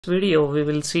Video we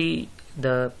will see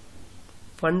the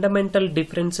fundamental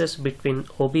differences between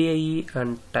OBIEE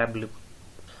and Tableau.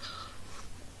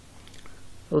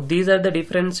 So these are the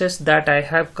differences that I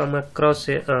have come across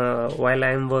while I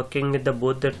am working with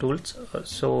both the tools.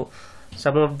 So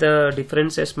some of the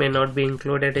differences may not be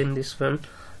included in this one,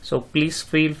 so please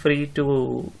feel free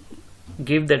to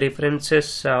give the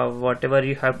differences whatever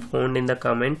you have found in the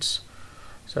comments,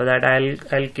 so that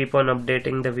I'll keep on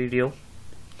updating the video.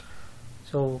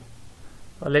 So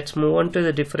let's move on to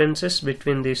the differences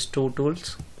between these two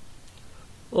tools.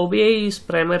 OBIEE is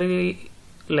primarily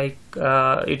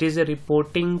it is a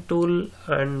reporting tool,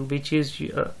 and which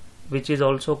is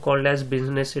also called as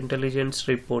business intelligence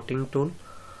reporting tool,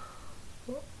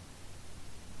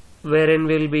 wherein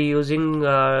we'll be using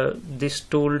this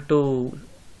tool to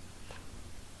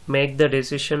make the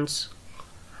decisions.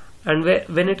 And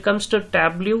when it comes to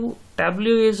Tableau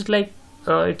is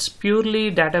it's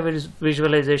purely data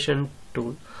visualization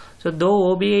tool. So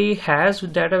though OBIEE has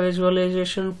data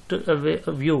visualization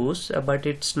views, but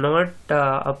it's not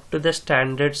up to the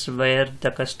standards where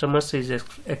the customers is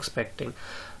expecting.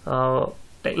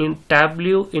 In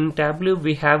Tableau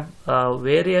we have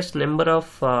various number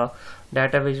of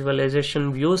data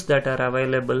visualization views that are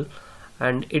available,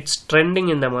 and it's trending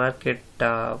in the market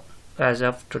as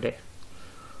of today.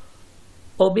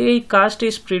 OBIEE cost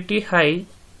is pretty high,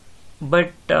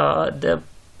 but the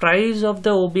price of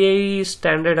the OBIEE is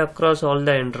standard across all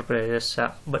the enterprises.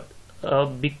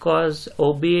 Because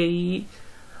OBIEE,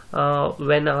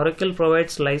 when Oracle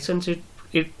provides license, it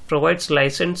provides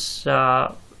license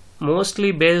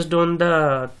mostly based on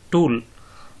the tool,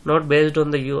 not based on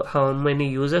the how many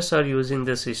users are using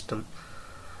the system.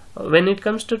 When it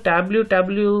comes to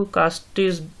Tableau cost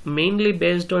is mainly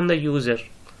based on the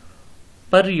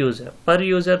per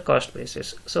user cost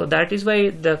basis. So that is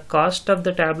why the cost of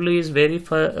the Tableau is very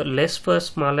less for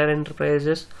smaller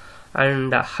enterprises,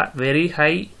 and very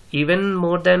high, even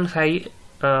more than high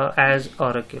as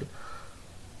Oracle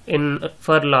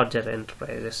for larger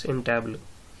enterprises in Tableau.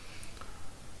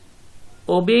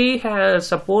 OBIEE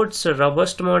supports a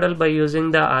robust model by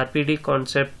using the RPD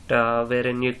concept,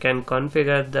 wherein you can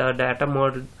configure the data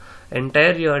model,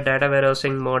 entire your data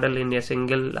warehousing model in a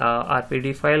single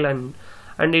RPD file, and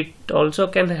it also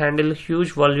can handle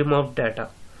huge volume of data.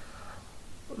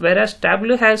 Whereas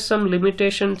Tableau has some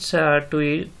limitations to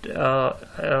it,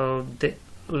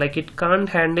 like it can't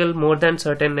handle more than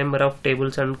certain number of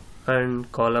tables and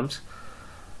columns.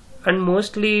 And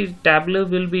mostly Tableau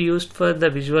will be used for the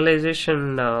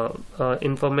visualization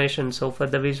information. So for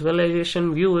the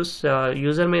visualization views,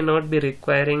 user may not be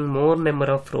requiring more number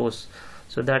of rows.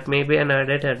 So that may be an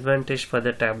added advantage for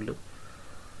the Tableau.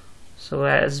 So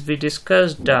as we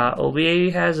discussed,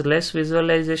 OBIEE has less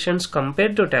visualizations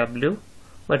compared to Tableau,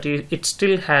 but it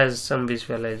still has some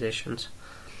visualizations.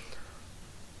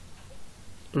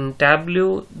 In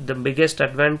Tableau, the biggest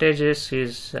advantage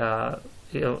is that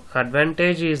it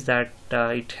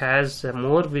has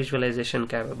more visualization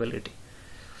capability.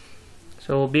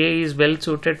 So OBIEE is well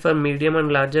suited for medium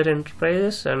and larger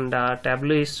enterprises, and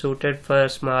Tableau is suited for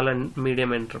small and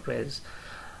medium enterprises.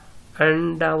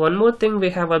 And one more thing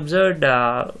we have observed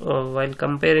while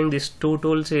comparing these two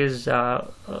tools is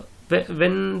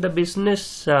when the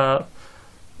business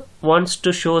wants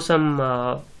to show some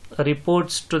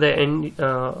reports to the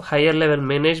higher level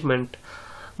management,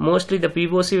 mostly the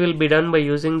POC will be done by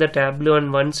using the Tableau,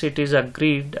 and once it is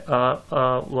agreed for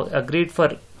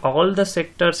all the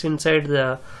sectors inside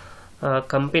the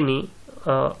company,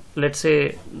 let's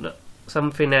say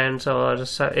some finance or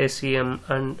SCM,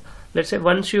 and let's say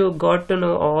once you got to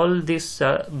know all these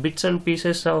bits and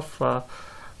pieces of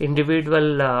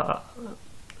individual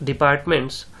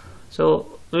departments,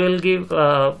 so we will give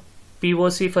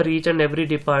POC for each and every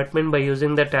department by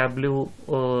using the Tableau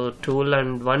tool,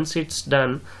 and once it's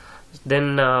done,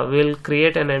 then we'll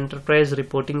create an enterprise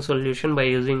reporting solution by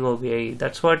using OBIEE.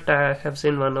 That's what I have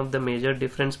seen one of the major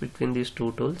difference between these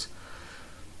two tools.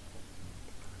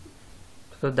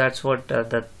 So that's what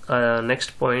the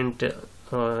next point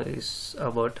is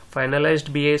about.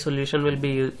 Finalized BI solution will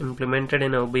be implemented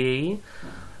in OBIEE.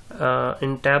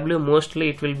 In Tableau, mostly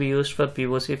it will be used for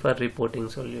POC for reporting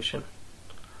solution.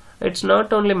 It's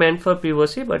not only meant for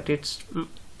POC, but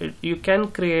you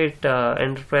can create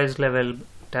enterprise level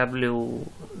Tableau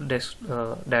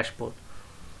dashboard.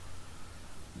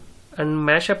 And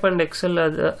mashup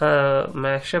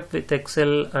with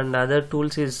Excel and other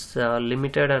tools is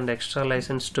limited, and extra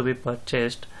license to be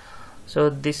purchased. So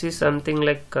this is something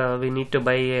like we need to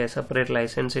buy a separate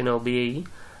license in OBIEE.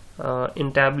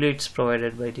 In Tableau it's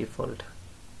provided by default.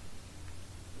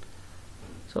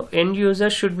 So end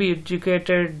users should be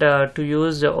educated to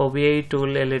use the OBIEE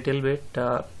tool a little bit.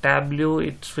 Tableau,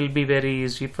 it will be very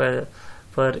easy for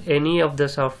any of the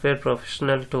software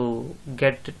professional to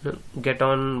get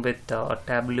on with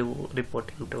Tableau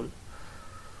reporting tool.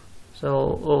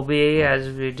 So OBIEE,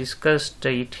 as we discussed,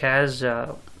 it has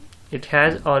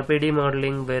RPD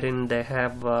modeling, wherein they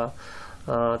have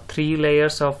 3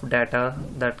 layers of data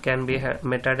that can be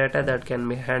metadata that can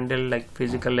be handled, like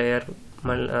physical layer,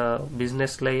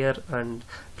 business layer, and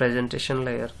presentation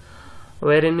layer.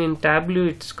 Wherein in Tableau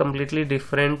it's completely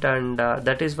different, and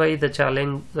that is why the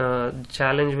challenge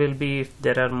will be if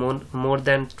there are more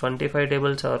than 25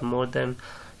 tables or more than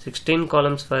 16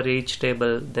 columns for each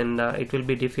table, then it will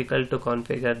be difficult to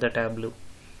configure the Tableau.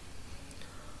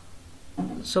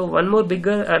 So one more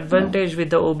bigger advantage with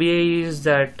the OBIEE is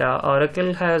that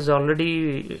Oracle has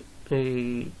already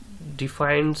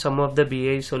defined some of the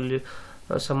BI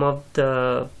some of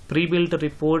the pre-built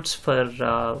reports for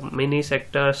many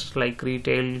sectors like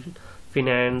retail,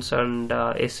 finance, and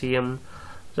SEM.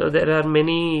 So there are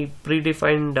many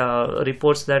predefined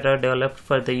reports that are developed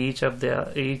for each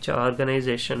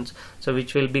organizations, so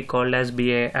which will be called as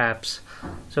BI apps.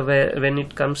 So when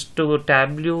it comes to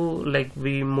Tableau, like,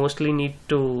 we mostly need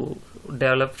to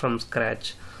develop from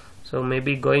scratch. So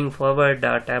maybe going forward,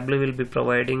 Tableau will be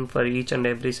providing for each and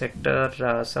every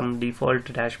sector some default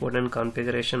dashboard and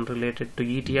configuration related to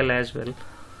ETL as well.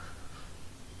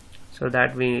 So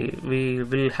that we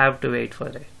will have to wait for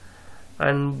it.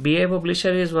 And BI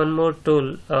Publisher is one more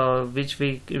tool which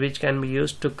can be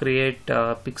used to create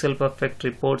pixel perfect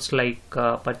reports like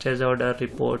purchase order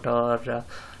report or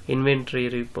inventory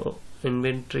report,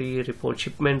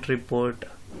 shipment report.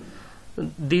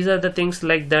 These are the things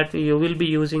like that you will be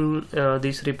using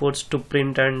these reports to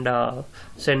print and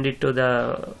send it to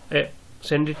the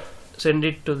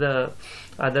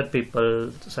other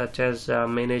people, such as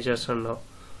managers and all.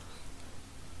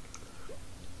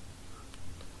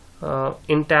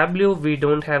 In Tableau we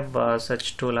don't have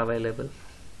such tool available.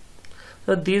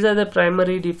 So these are the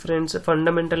primary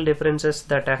fundamental differences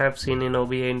that I have seen in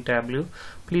OBIEE and Tableau.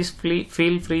 Please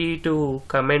feel free to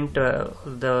comment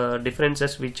the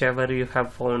differences whichever you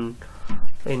have found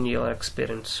in your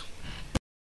experience.